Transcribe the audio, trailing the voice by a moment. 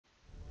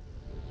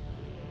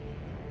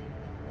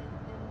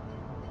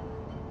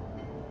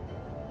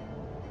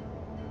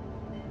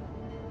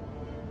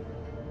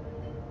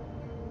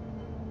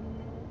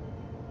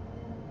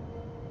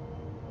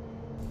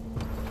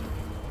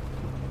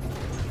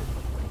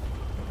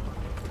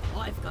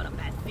I've got a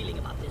bad feeling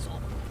about this all.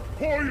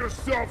 Pull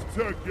yourself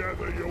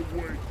together, you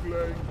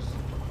weaklings!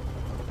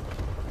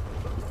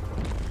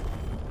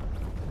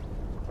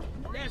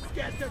 Let's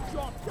get the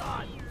job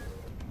done!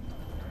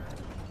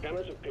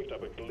 Scanners have picked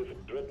up a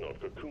glyphic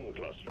dreadnought cocoon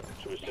cluster,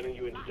 so we're sending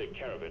you in to take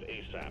care of it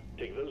ASAP.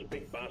 Take those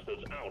big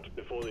bastards out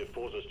before they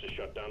force us to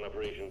shut down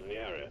operations in the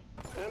area.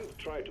 And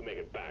try to make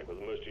it back with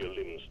most of your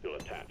limbs still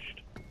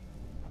attached.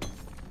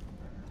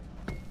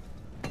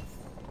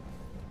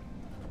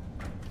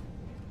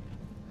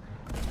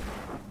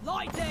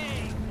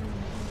 Lighting!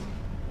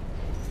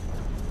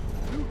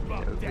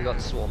 We got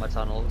swarmer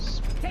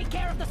tunnels. Take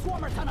care of the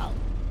swarmer tunnel!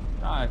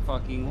 I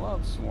fucking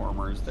love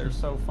swarmers. They're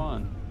so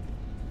fun.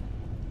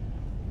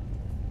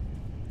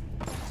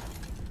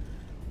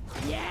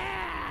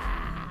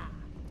 Yeah!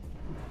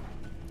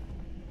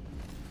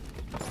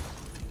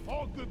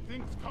 All good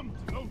things come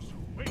to those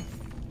who wait.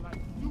 Like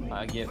you.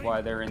 I get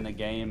why they're in the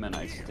game, and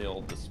I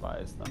still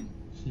despise them.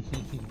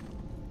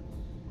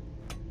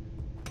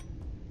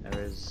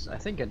 There is, I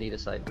think, a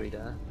Needicide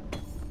breeder.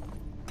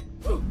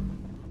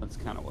 That's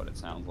kind of what it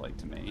sounds like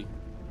to me.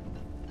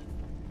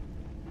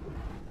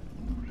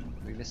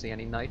 Are we missing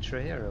any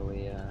nitra here, or are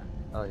we,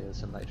 oh yeah, there's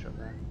some nitra up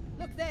there.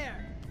 Look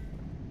there!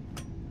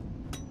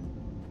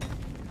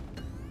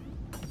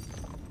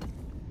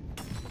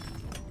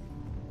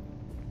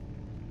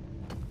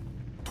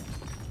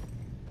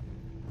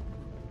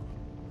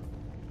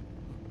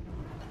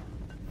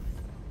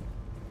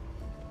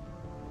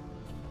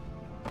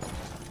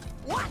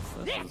 What's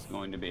This is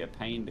going to be a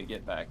pain to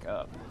get back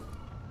up.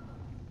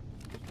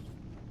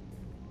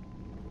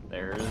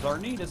 There's our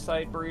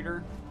Needicide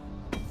breeder.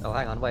 Oh,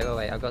 hang on, wait,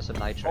 I've got some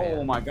nitra Oh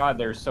here. my god,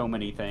 there's so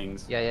many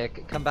things. Yeah,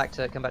 come back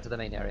to the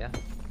main area.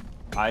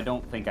 I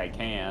don't think I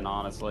can,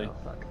 honestly. Oh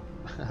fuck.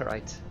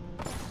 Alright.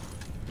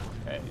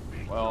 Okay,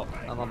 well,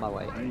 I'm on my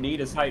way.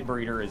 Needicide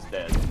breeder is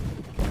dead.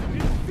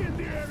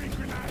 Incendiary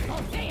grenade!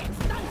 Okay, it's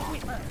done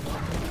with her!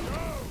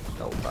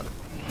 Oh fuck.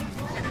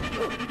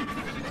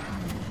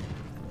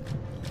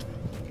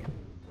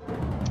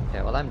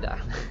 Okay, well I'm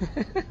down.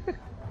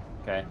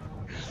 Okay.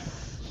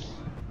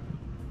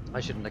 I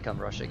shouldn't have come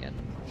rushing in.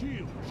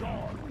 Shield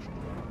charged!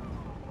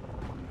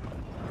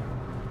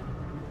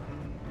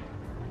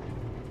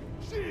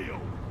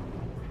 Shield!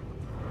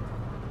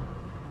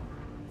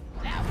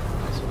 Now,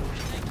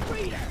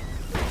 breeder!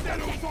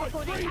 Xenophite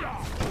breeder!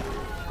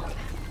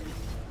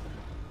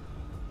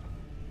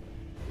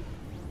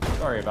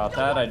 Sorry about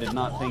that. I did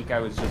not think I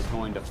was just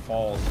going to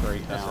fall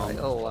straight That's down. right.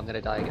 Oh, I'm gonna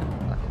die again.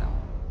 Fucking hell.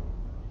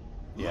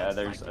 Yeah,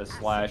 there's a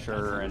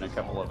slasher and a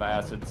couple of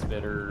acid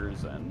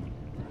spitters and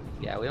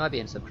Yeah, we might be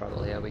in some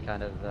trouble here. We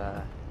kind of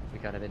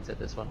entered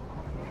this one.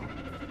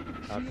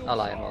 I'll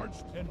lie him on.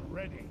 Charged and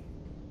ready.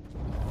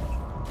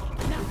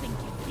 Nothing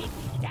can keep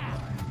me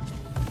down!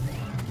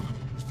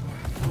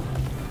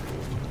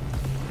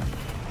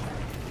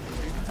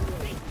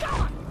 Be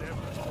gone!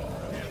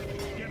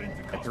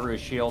 I threw a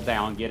shield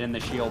down. Get in the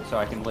shield so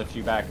I can lift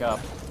you back up.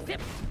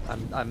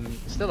 I'm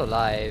still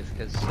alive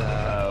because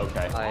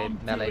okay. I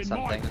meleeed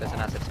something. There's an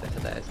acid spitter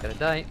there. It's gonna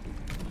die.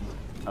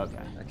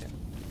 Okay. Okay.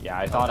 Yeah,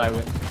 I thought I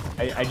would.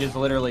 I just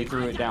literally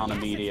threw it down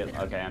immediately.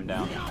 Okay, I'm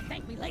down. I'll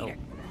thank me later.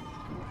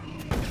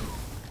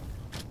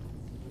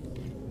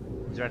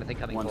 Is there anything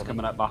coming One's for me?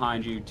 coming up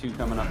behind you. Two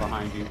coming up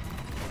behind you.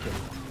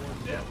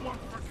 Dead one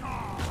for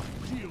car.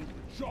 Shield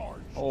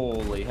charged.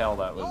 Holy hell,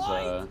 that was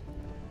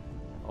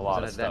a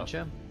lot of Is it an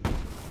stuff. adventure?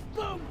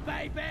 Boom,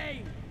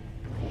 baby!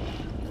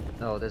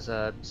 Oh, there's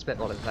a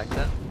spitball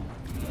infector.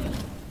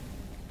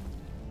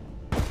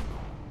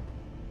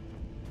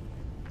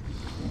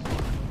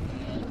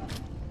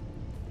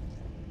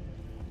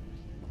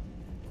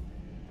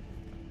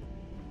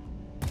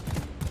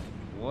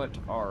 What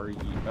are you?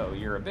 Oh,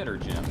 you're a bitter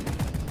gem.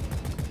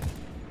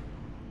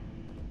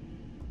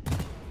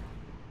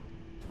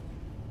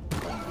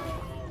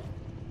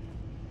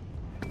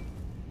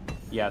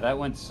 Yeah, that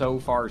went so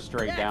far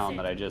straight down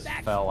that I just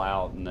fell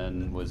out and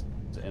then was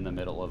in the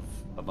middle of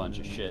a bunch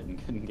of shit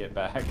and couldn't get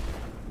back.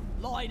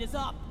 Light is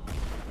up!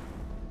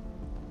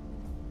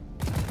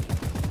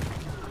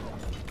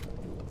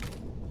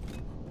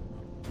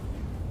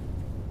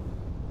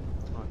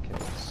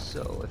 Okay,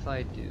 so if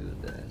I do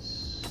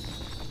this,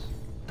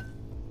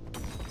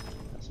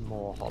 that's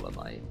more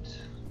holomite.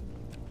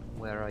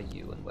 Where are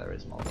you and where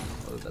is Molly?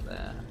 Over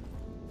there.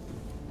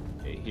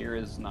 Okay, here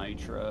is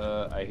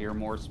Nitra. I hear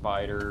more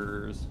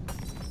spiders.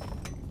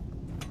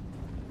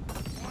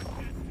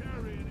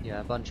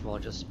 Yeah, a bunch more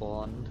just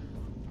spawned.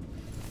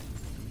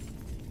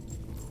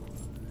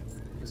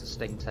 There's a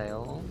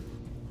stingtail.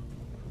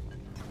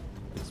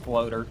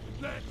 Exploder.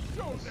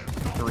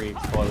 3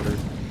 exploders.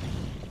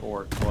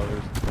 4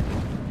 exploders.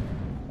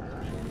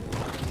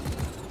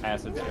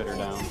 Acid spitter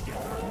down.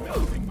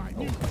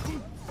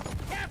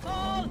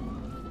 Careful!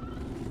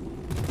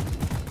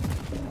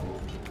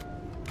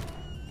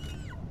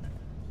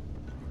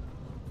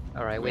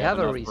 Alright, We we have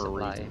have a enough for a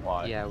resupply.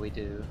 resupply. Yeah, we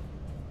do.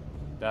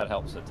 That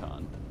helps a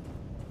ton.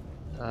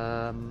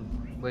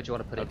 Where do you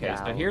want to put it Okay, down?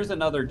 so here's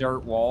another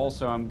dirt wall,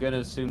 so I'm gonna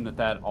assume that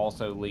that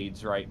also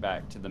leads right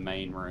back to the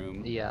main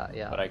room. Yeah,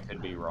 yeah. But I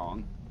could be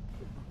wrong.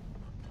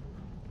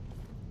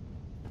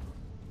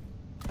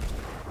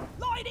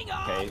 Lighting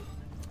up! Okay,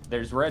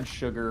 there's red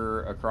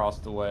sugar across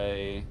the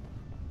way.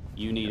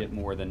 You need it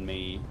more than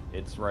me.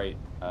 It's right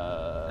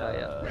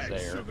yeah. Red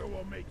there. sugar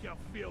will make you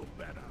feel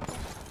better.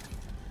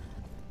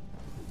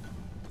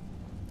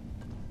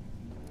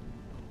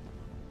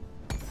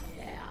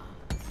 Yeah.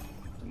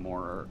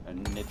 More a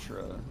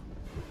nitra.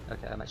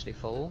 Okay, I'm actually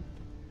full.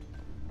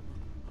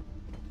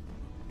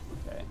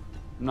 Okay.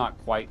 I'm not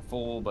quite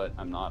full, but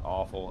I'm not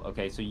awful.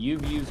 Okay, so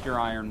you've used your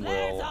iron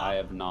will. I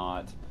have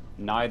not.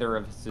 Neither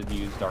of us have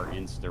used our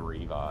insta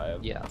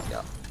revive. Yeah,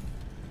 yeah.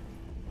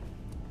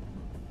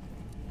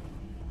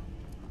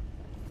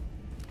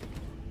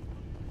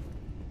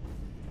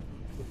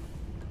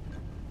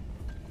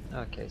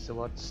 Okay, so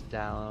what's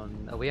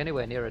down? Are we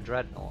anywhere near a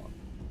dreadnought?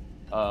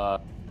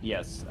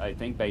 Yes. I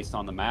think based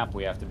on the map,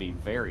 we have to be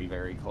very,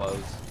 very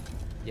close.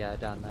 Yeah,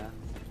 down there.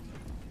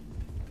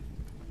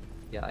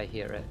 Yeah, I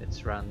hear it.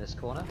 It's around this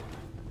corner.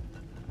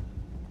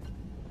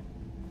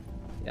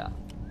 Yeah.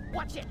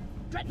 Watch it!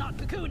 Dreadnought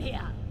cocoon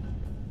here!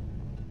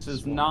 This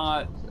is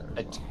not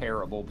a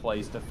terrible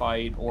place to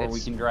fight, or we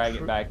can drag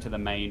it back to the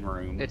main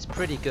room. It's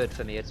pretty good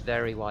for me. It's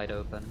very wide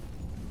open.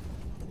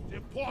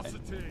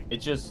 Depositing.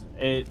 It's just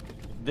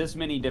this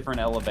many different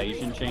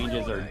elevation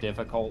changes are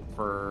difficult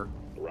for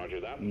Roger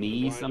that.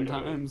 me Supplies are coming.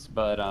 sometimes,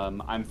 but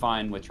I'm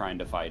fine with trying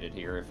to fight it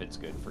here if it's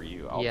good for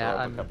you. I'll Yeah,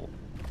 throw up a couple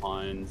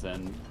lines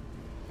and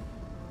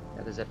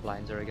Yeah, the zip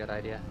lines are a good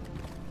idea.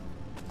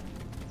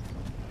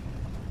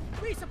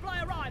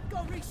 Resupply arrived!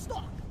 Go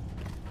restock!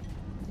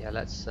 Yeah,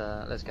 let's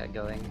get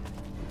going.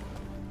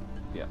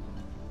 yeah.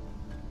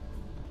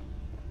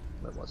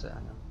 Where was it?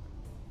 Hang on.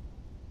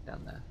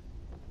 Down there.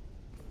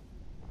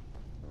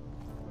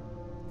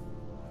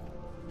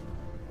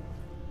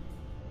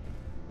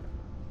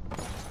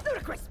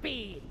 Ludicrous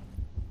speed!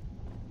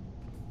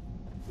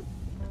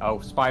 Oh,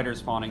 spiders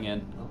spawning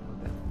in. Oh,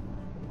 okay.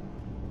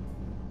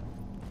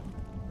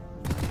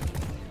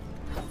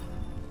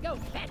 Go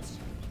fetch!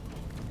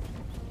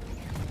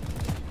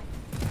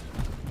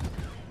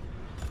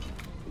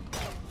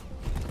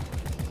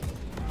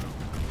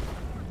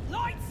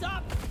 Lights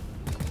up!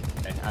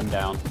 Okay, I'm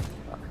down.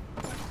 Fuck.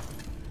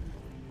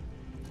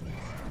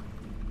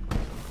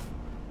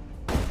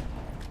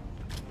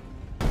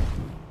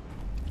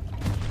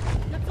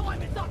 The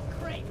time is up,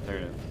 Crate!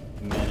 Their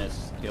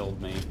menace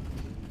killed me.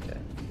 Okay.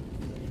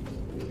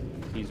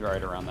 He's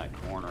right around that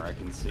corner. I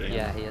can see him.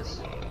 Yeah, he is.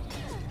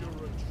 You're a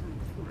true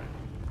friend.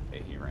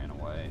 Okay, he ran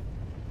away.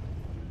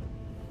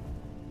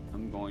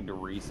 I'm going to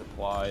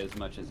resupply as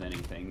much as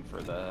anything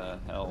for the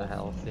health. The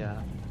health,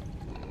 yeah.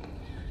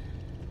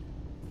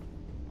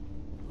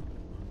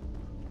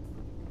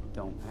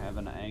 Don't have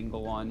an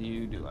angle on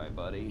you, do I,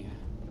 buddy?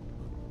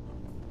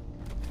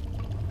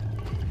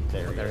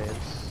 There he There he is.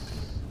 is.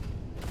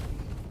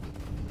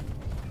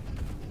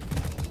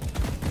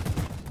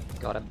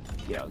 Got him.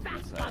 Yeah, I was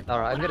gonna say.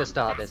 Alright, I'm gonna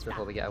start this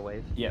before we get a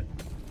wave. Yep.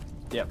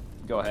 Yep.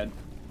 Go ahead.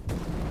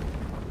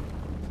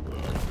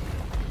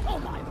 Oh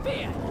my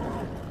beard!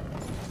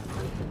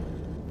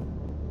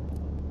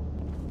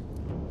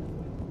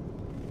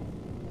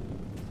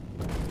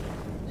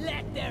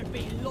 Let there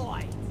be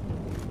light!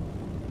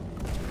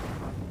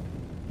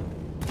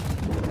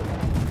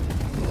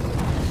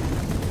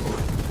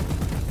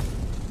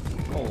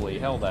 Holy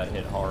hell, that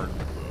hit hard.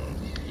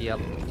 Yep.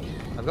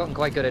 I've gotten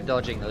quite good at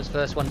dodging those.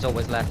 First one's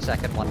always left,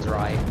 second one's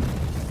right.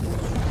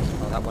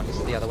 Oh, that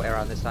one's the other way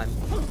around this time.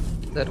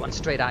 Third one's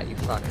straight at you,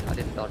 fuck. I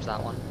didn't dodge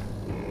that one.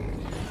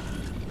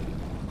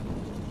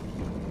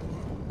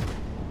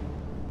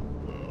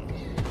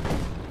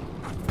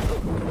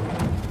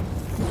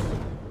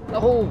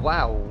 Oh,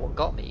 wow. What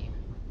got me?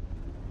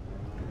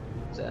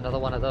 Is it another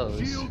one of those?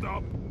 Shield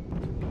up.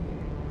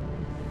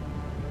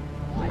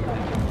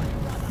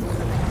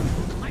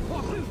 My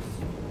poor boots!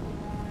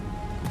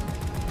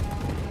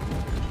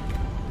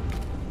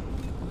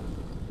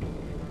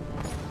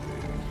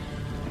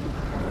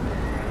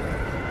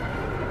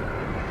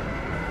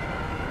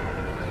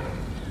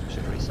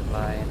 Should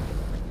resupply.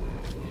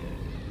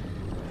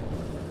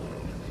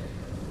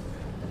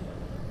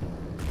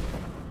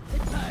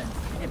 It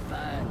burns! It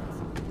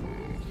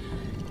burns!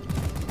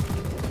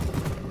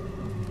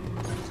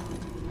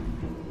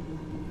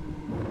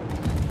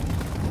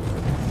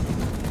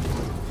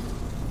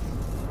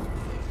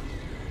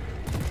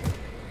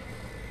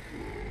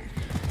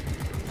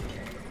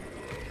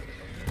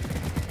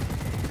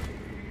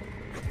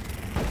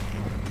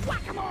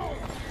 Whack-a-mole!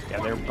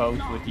 Yeah, they're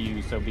both with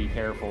you, so be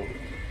careful.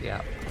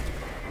 Yeah.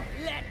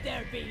 Let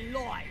there be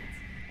light!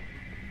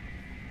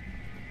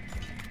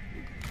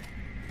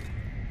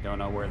 Don't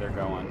know where they're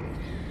going.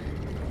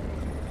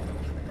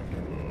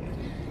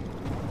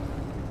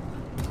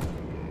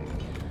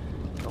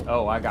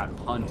 Oh, I got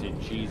punted,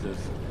 Jesus.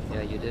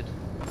 Yeah, you did.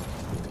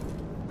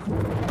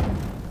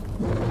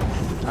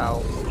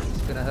 Ow.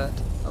 It's gonna hurt.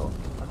 Oh,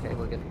 okay,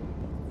 we're good.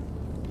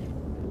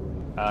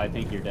 I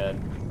think you're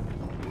dead.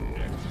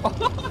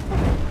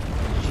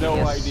 No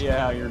Yes. idea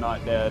how you're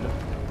not dead.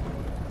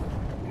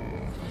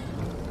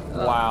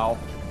 Wow.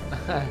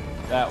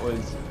 That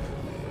was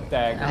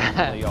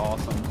staggeringly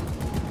awesome.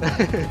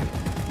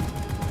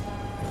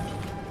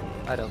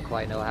 I don't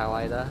quite know how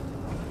either,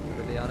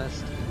 to be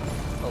honest.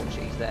 Oh,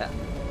 she's there.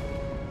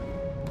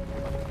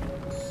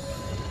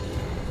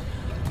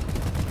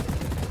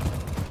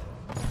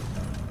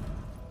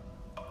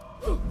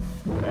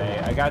 Okay,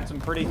 I got some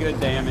pretty good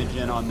damage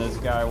in on this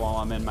guy while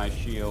I'm in my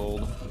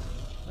shield.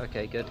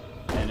 Okay, good.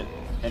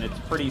 And it's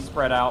pretty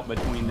spread out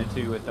between the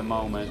two at the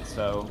moment,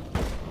 so...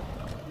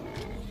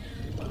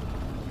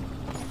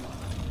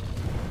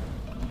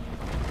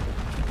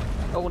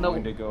 Oh I'm no!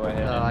 going to go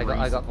ahead and I got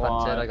resupply.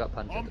 punted. I got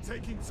I'm punted.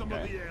 taking some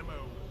Okay. of the ammo.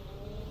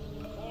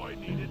 I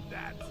needed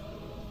that.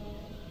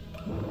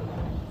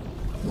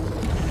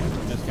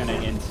 I'm just gonna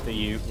insta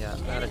you. Yeah,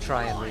 I'm gonna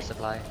try and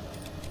resupply.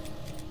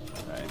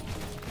 Okay.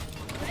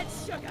 Red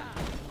sugar.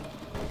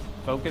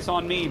 Focus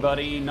on me,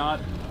 buddy,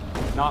 not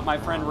my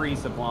friend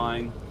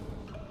resupplying.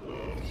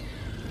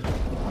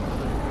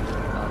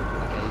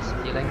 Oh, okay, he's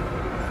healing.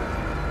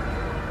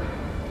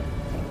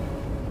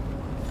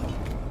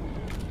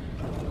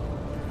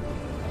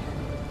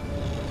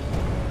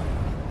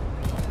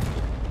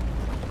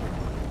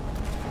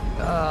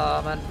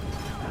 Oh man.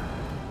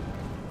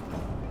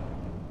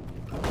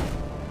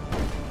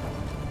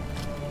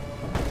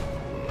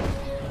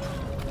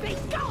 He's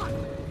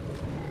gone.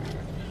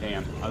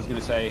 Damn, I was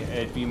gonna say,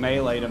 if you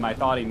meleeed him, I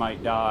thought he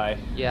might die.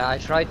 Yeah, I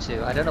tried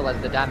to. I don't know whether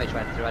the damage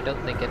went through. I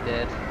don't think it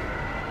did.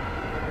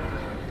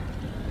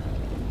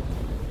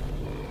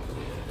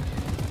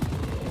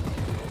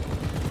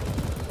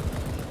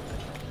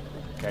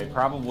 Okay,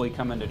 probably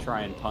coming to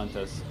try and punt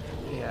us.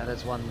 Yeah,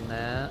 there's one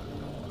there.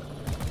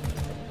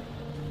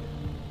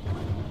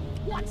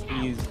 Watch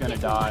out. He's gonna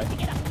This die. wants to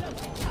get up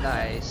close.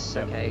 Nice.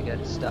 Okay,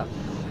 good stuff.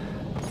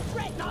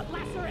 Dreadnought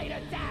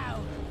lacerator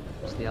down.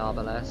 It's the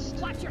arbalest.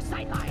 Watch your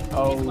sideline.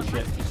 Oh, This one shit.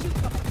 likes to shoot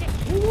from a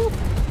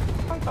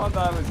distance. I thought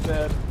that was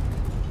dead.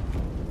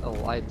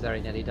 Oh, I very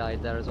nearly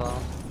died there as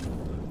well.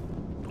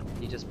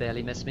 He just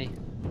barely missed me.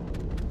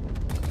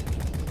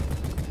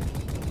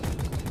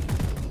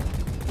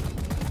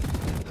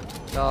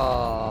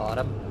 Got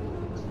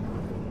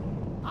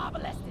him.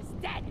 Obelisk is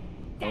dead.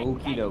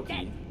 Okie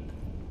dokie.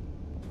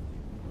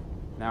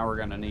 Now we're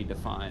gonna need to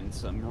find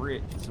some more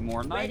Ready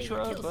to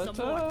nitra, kill but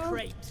some more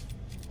crate.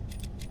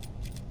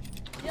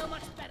 Feel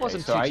much better.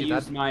 Wasn't so too I bad.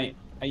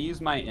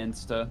 used my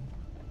insta.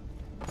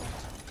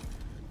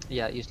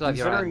 Yeah, you still have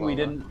your iron Considering we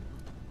will, though. didn't.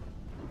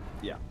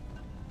 Yeah.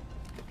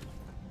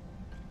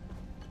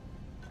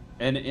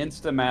 And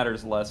insta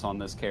matters less on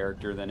this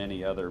character than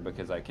any other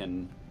because I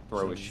can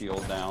throw a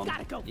shield down.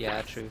 Gotta go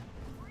Yeah, fast. true.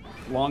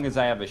 As long as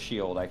I have a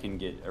shield, I can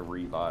get a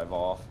revive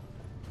off.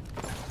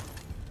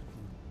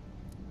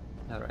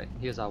 Alright,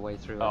 here's our way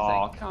through, Oh,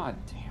 I think. god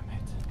damn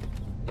it.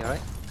 You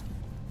alright?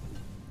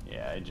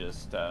 Yeah, I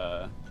just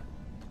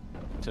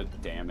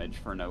took damage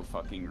for no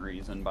fucking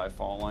reason by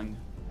falling.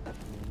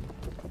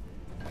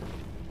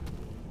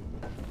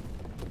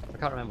 I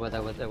can't remember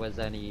whether there was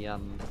any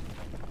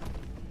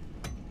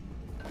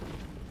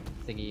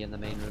thingy in the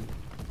main room.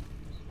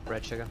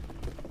 Red sugar.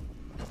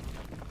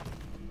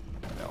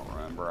 I don't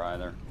remember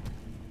either.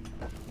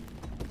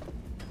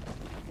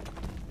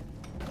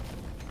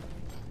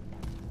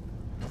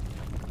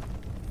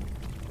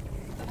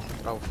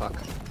 Oh fuck.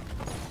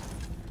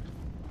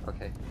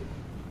 Okay.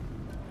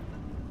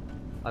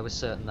 I was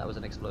certain that was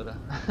an exploder.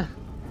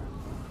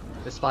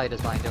 The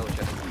spiders behind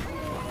Ocean.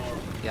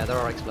 Yeah, there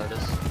are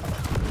exploders.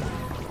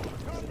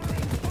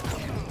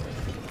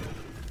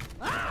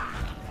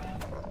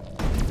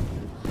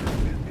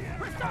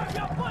 Reserve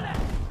your bullet.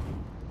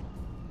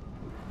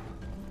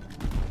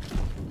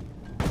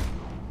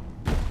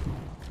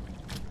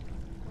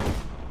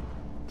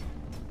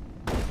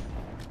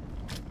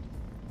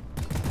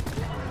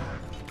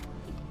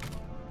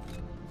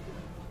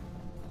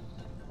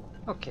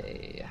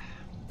 Okay.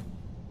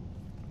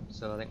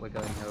 So I think we're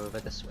going over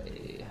this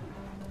way.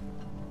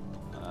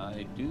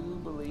 I do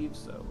believe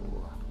so.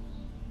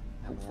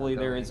 And Hopefully we're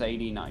there going is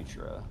 80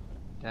 nitra.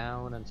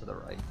 down and to the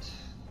right.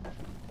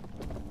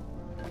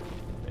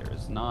 If there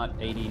is not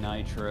 80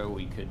 nitra,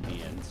 we could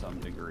be in some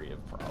degree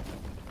of problem.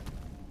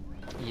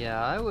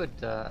 Yeah, I would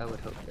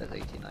hope there's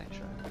 80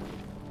 nitro.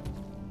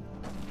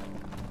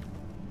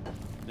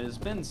 It has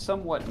been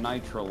somewhat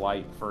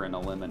nitra-light for an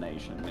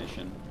elimination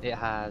mission. It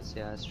has,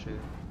 yeah, it's true.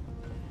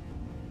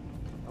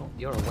 Oh,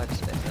 you're a web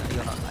spitter,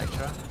 you're not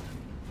nitro.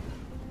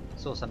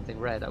 Saw something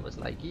red, I was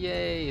like,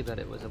 yay, but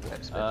it was a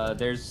web spitter.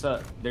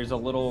 There's a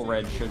little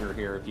red sugar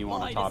here if you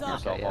want to Light top is up.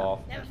 yourself Okay, yeah.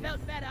 off. Never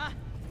felt better.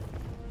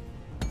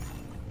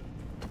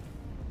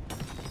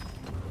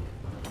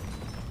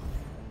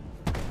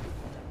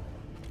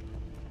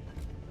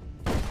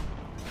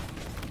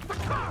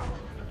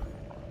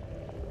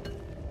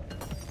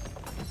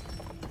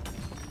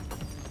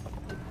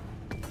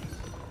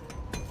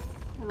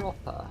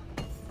 Proper.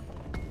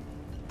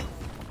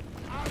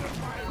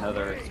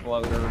 Another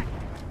exploder.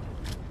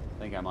 I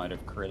think I might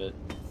have crit it.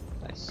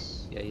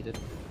 Nice. Yeah, you did.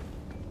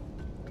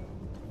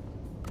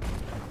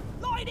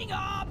 Lighting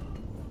up!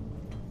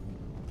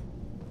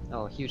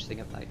 Oh, huge thing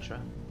of nitra.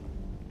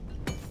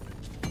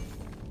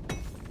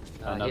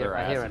 Another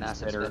I hear an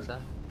acid acid spitter.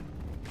 spitter.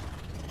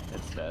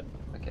 It's dead.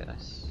 Okay,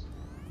 nice.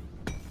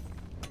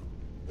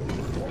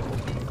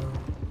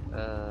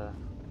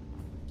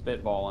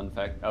 Spitball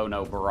infect. Oh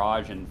no,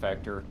 barrage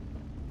infector.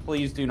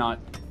 Please do not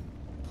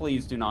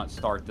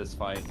start this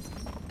fight.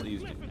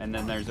 Please do. And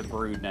then there's a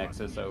brood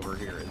nexus over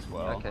here as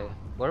well. Okay.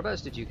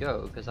 Whereabouts did you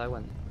go? Because I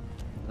went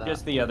that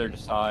Just the other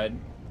side.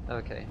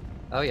 Okay.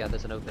 Oh yeah,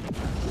 there's an opening.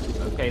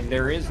 Okay,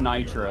 there is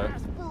nitra.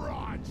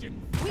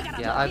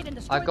 Yeah,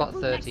 I've got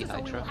 30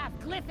 nitra.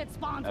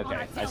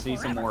 Okay, I see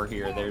some more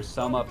here. There's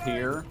some up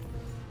here.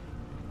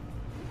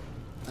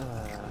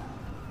 There,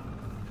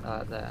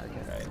 okay.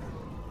 Okay.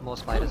 More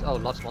spiders. Oh,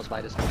 lots more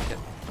spiders. Okay.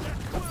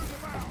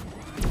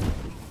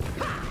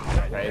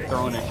 Okay,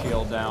 throwing a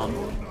shield down.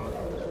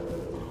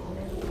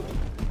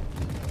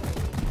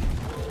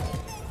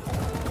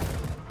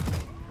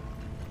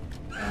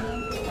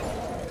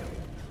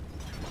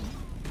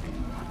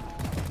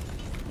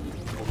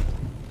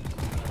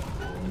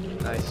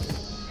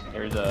 Nice.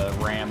 There's a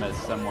Ramus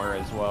somewhere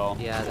as well.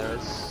 Yeah, there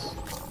is.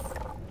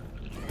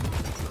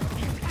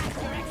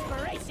 Your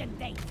expiration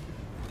date.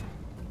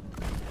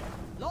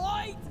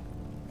 Lloyd!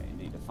 Okay,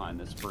 need to find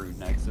this brood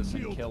nexus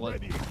and kill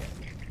it.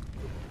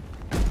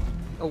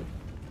 Oh.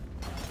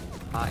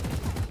 Hi.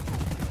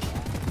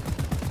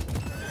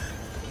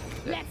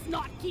 Let's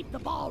not keep the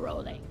ball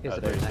rolling. Here's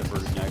a There's the nexus.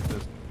 brood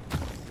nexus.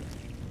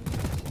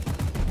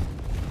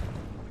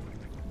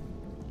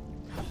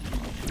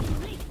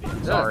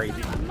 Sorry.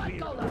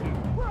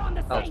 We're on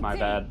the That's same my team.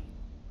 bad.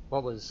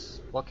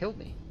 What killed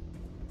me?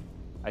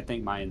 I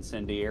think my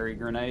incendiary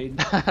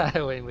grenade.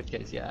 Well, in which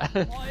case, yeah.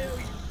 It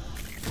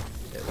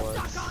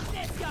was. Suck on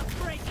this, you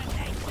freak of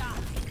nature.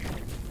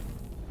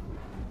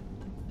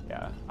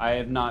 Yeah, I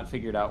have not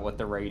figured out what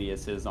the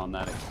radius is on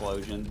that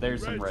explosion.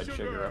 There's some red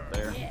sugar up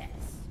there. Yes.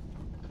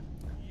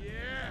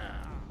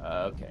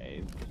 Yeah.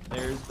 Okay,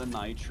 there's the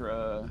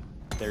nitra.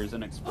 There's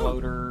an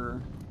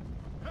exploder.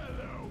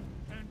 Hello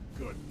and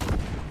good.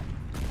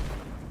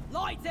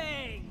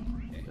 Lighting!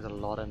 There's a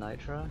lot of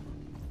nitra.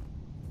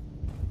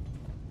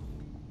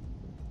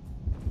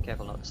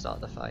 Careful not to start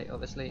the fight,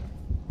 obviously.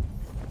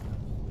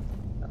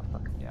 Oh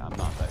fuck. Yeah, I'm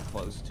not that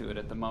close to it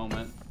at the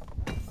moment.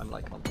 I'm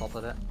like on top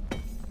of it.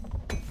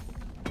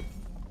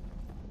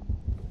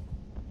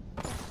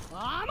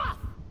 I'm off!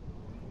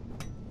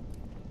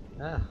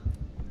 Ah.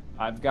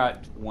 I've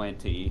got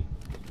 20.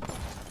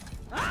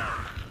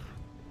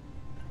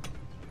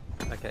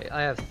 Okay,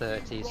 I have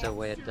 30, so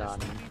we're done.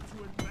 Need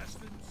to invest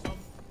in some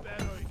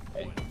better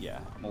equipment. Yeah,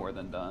 more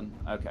than done.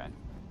 Okay.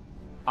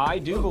 I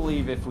do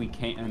believe if we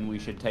can, we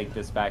should take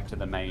this back to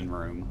the main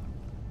room.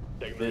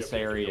 This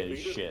area is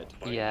shit.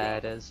 Yeah,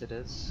 it is, it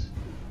is. Is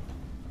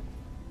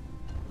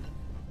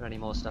there any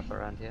more stuff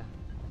around here?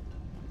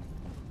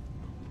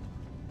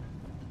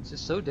 This is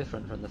so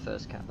different from the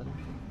first cabin.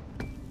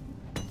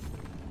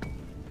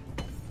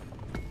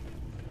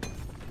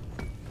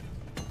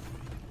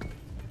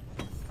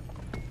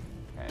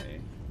 Okay.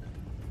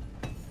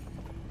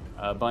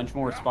 A bunch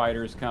more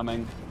spiders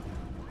coming.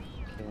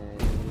 Okay,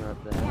 you're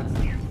up there.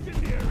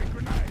 Incendiary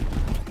grenade.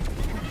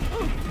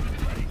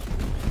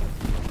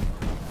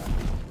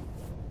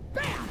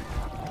 Bam!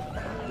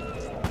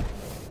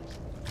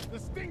 The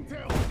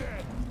stingtail's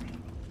dead.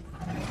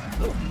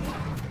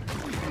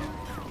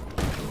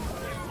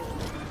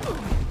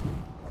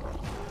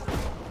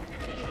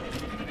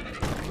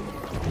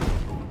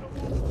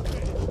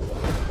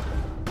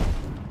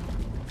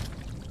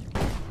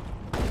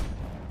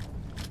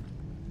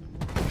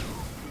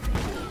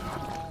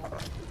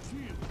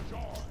 Shield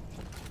charged.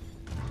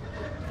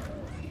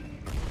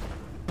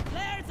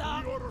 Flares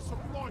up! The order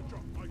supply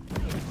drop. I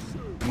feel it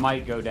soon.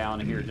 Might go down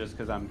here just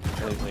because I'm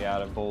completely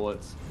out of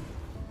bullets.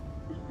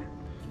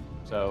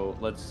 So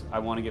I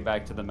want to get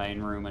back to the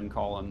main room and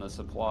call in the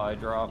supply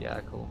drop.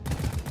 Yeah, cool.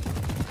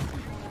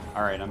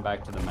 Alright, I'm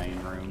back to the main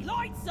room.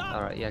 Lights up!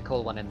 Alright, yeah,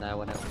 call one in there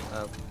whenever,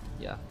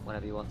 yeah,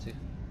 whenever you want to.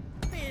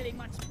 Feeling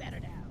much better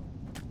now.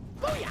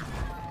 Booyah!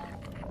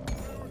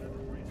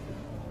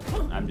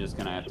 I'm just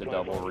gonna have to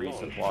double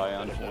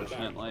resupply,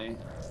 unfortunately.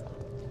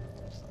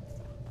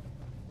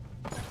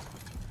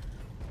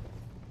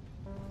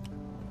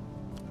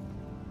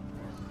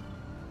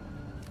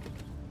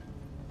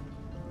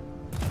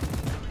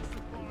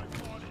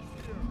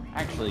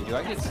 Actually, do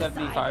I get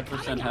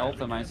 75%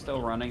 health? Am I still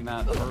running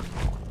that first?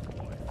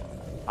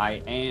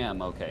 I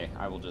am. Okay,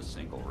 I will just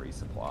single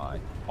resupply.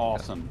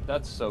 Awesome.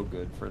 That's so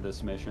good for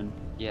this mission.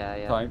 Yeah,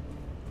 yeah. Type.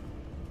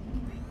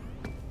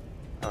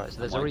 Alright, so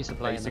there's a Like,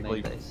 resupply in the main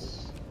basically-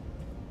 base.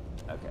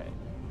 Okay.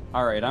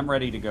 Alright, I'm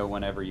ready to go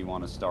whenever you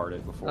want to start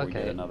it before we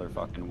get Okay. another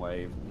fucking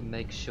wave.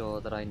 Make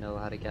sure that I know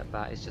how to get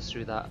back. It's just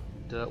through that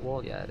dirt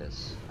wall? Yeah, it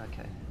is.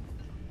 Okay.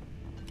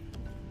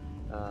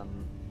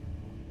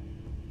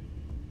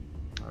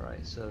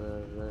 Alright,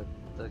 so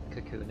the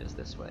cocoon is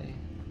this way.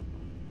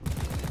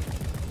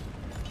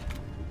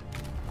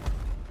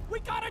 We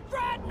got a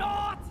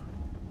dreadnought!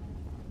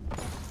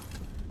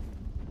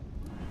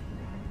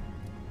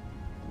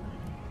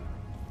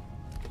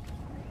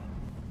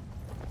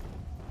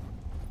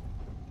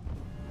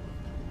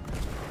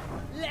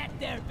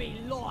 there be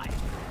life.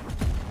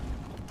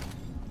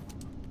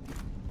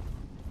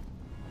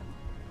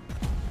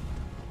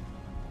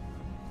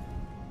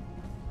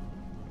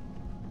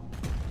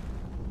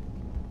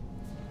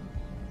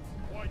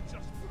 Why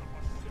just put up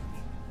a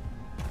symbol?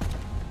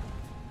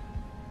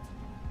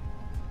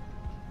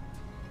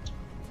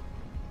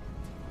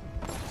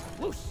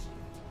 Whoosh!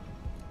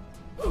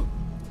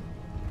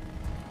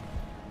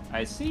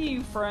 I see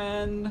you,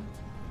 friend.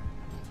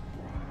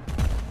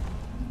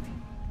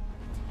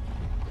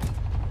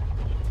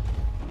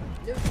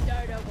 Loose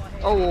dirt over here.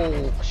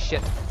 Oh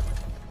shit!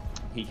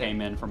 He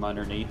came in from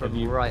underneath of From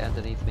you. right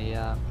underneath me.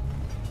 Yeah.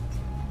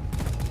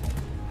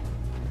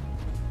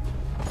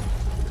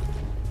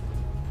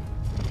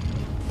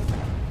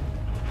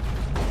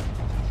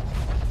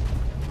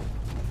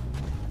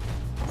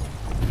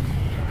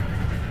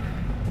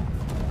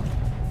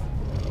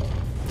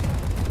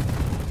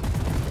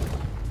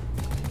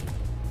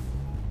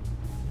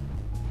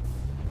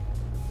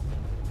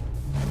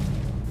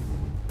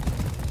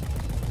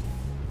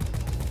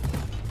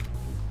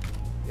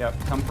 Yep,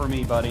 come for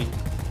me, buddy.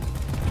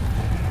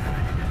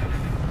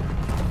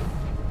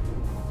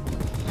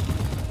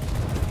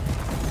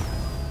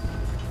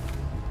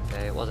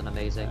 Okay, it wasn't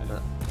amazing,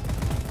 but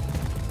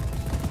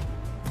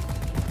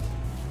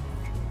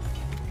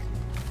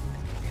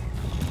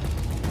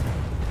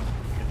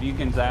If you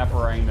can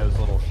zaparang those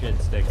little shit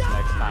sticks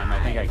next time,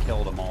 I think I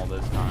killed them all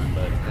this time,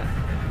 but... okay.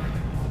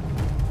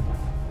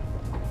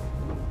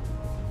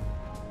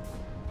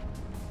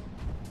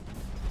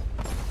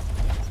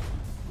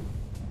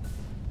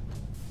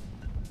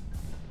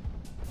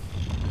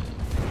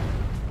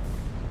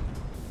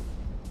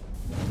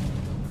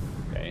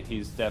 Okay,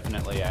 he's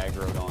definitely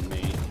aggroed on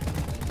me.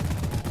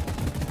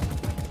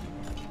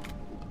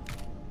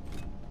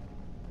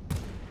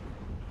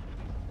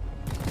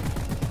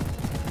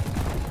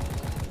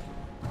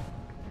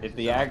 If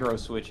the aggro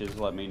switches,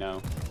 let me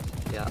know.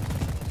 Yeah.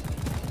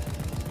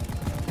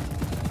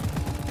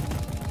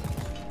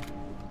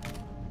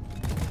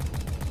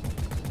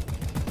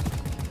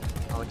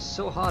 Oh, it's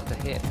so hard to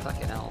hit.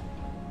 Fucking hell.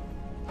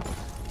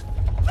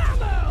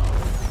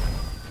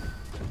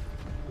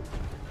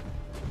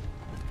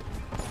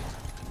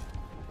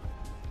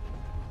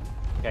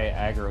 Okay,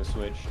 aggro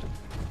switched.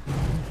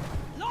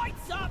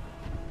 Lights up!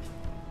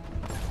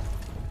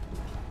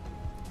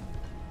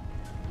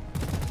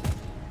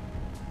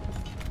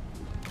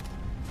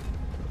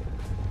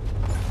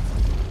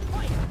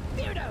 Oi,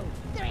 Beardo!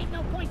 There ain't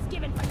no points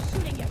given for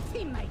shooting your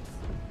teammates!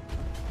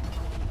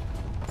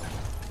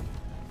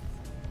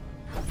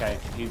 Okay,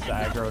 he's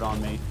aggroed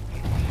on me.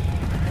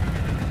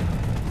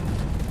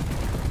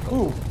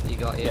 Ooh, you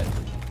got it.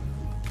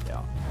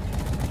 Yeah.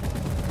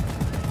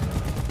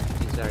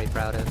 He's very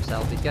proud of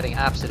himself. He's getting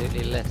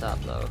absolutely lit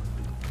up though.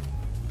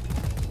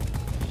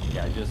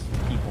 Yeah, just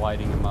keep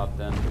lighting him up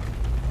then.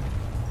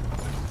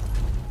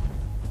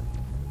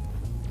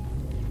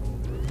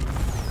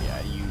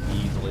 Yeah, you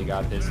easily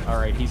got this.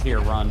 Alright, he's here,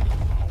 run.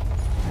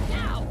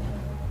 Now!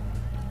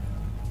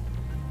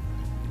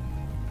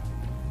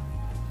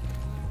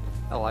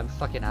 Oh, I'm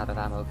fucking out of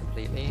ammo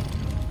completely.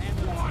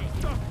 Watch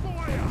the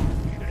fire!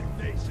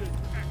 Detonation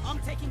I'm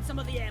taking some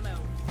of the ammo.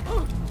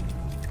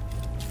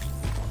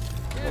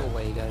 Go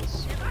away,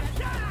 guys.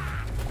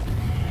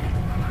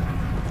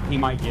 He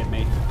might get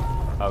me.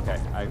 Okay,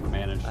 I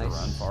managed to Nice.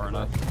 run far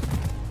enough.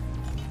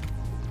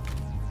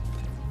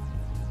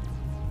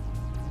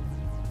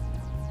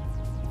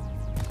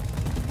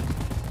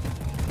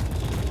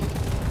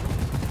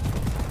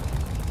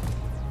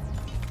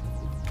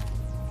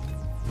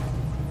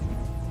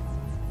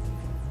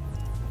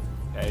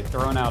 Okay,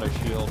 throwing out a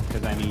shield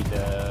because I need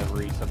to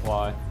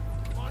resupply.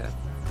 Okay.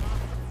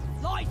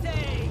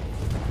 Lighting!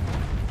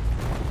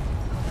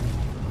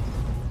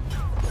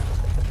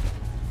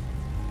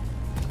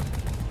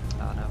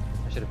 Oh no,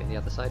 I should have been the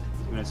other side.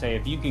 I'm gonna say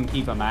if you can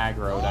keep him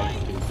aggroed, I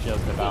can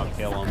just about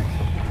kill him.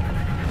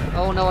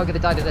 Oh no, I'm gonna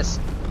die to this.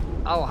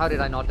 Oh, how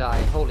did I not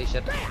die? Holy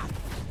shit.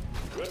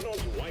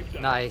 Dreadnought's wiped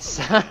out. Nice.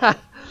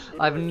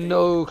 I have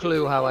no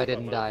clue how I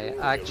didn't die.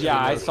 Actually, Yeah,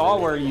 I no saw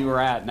clue. where you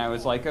were at, and I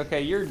was like,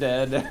 okay, you're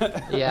dead.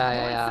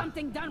 Yeah.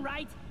 Something done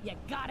right, you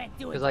gotta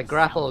do it Because I yourself.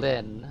 grappled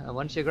in, and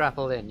once you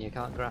grapple in, you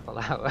can't grapple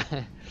out.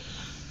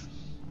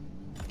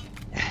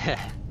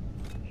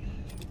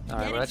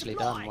 Alright, we're actually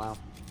done. Wow.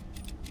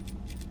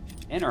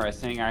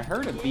 Interesting. I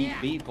heard a beep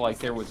beep like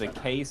there was a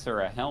case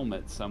or a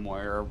helmet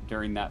somewhere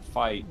during that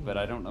fight, but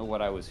I don't know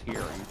what I was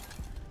hearing.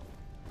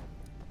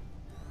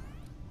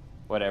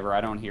 Whatever,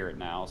 I don't hear it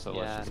now, so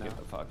let's Yeah, just no. get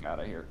the fuck out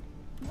of here.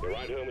 The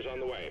ride home is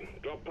on the way.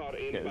 Drop pod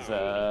inbound.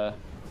 Because,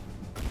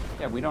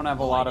 yeah, we don't have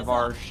a lot of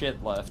our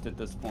shit left at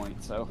this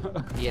point, so.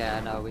 Yeah,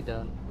 no, we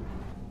don't.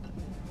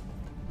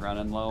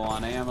 Running low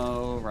on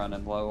ammo,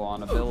 running low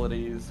on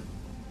abilities.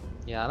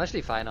 Yeah, I'm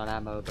actually fine on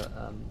ammo, but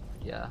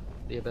yeah,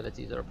 the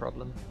abilities are a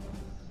problem.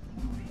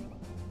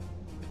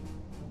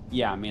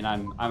 Yeah, I mean,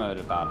 I'm at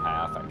about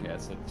half, I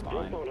guess. It's Drop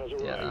fine. pod has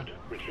Yeah. arrived.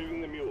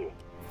 Retrieving the mule.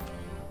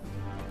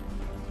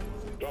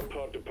 Drop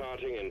pod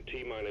departing in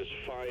T-minus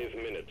 5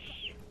 minutes.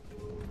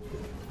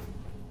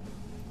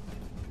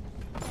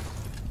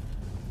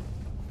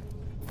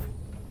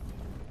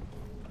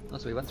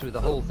 so we went through the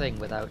whole thing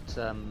without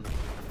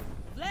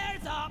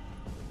Flares up!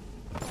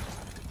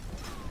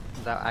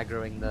 without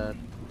aggroing the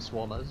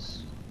swarmers.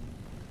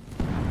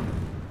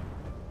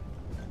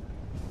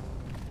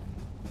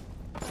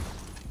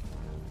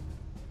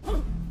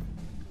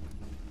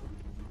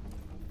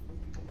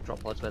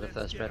 Drop pods where the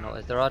first dreadnought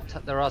is. There are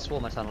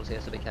swarmer tunnels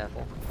here, so be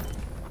careful.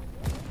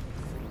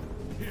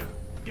 Here,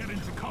 get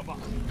into cover.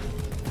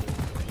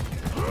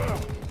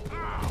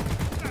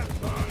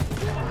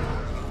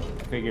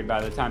 Figured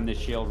by the time this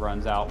shield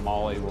runs out,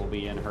 Molly will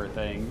be in her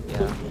thing.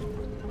 Yeah.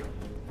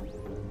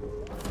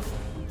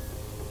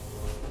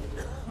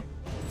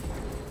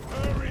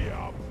 Hurry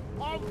up!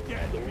 I'll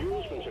get The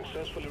mule's been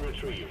successfully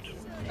retrieved.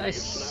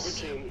 Nice.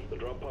 Snap your team. The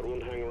drop pod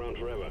won't hang around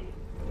forever.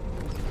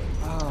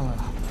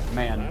 Oh,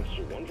 man.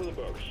 That's one for the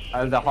books.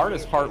 The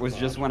hardest part was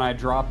just when I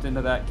dropped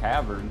into that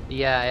cavern.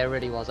 Yeah, it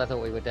really was. I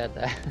thought we were dead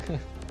there.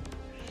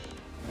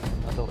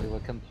 I thought we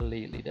were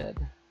completely dead.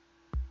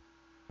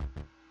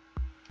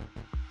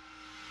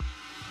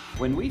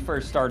 When we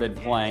first started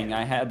playing,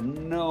 I had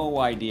no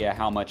idea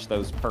how much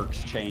those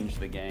perks changed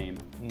the game.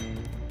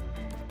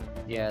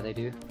 Yeah, they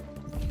do.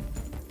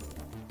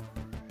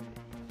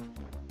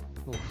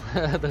 Oof,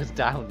 those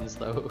downs,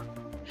 though.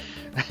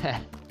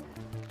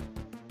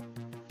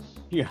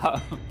 Yeah.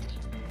 I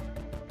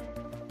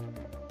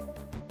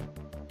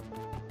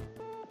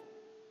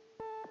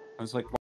was like,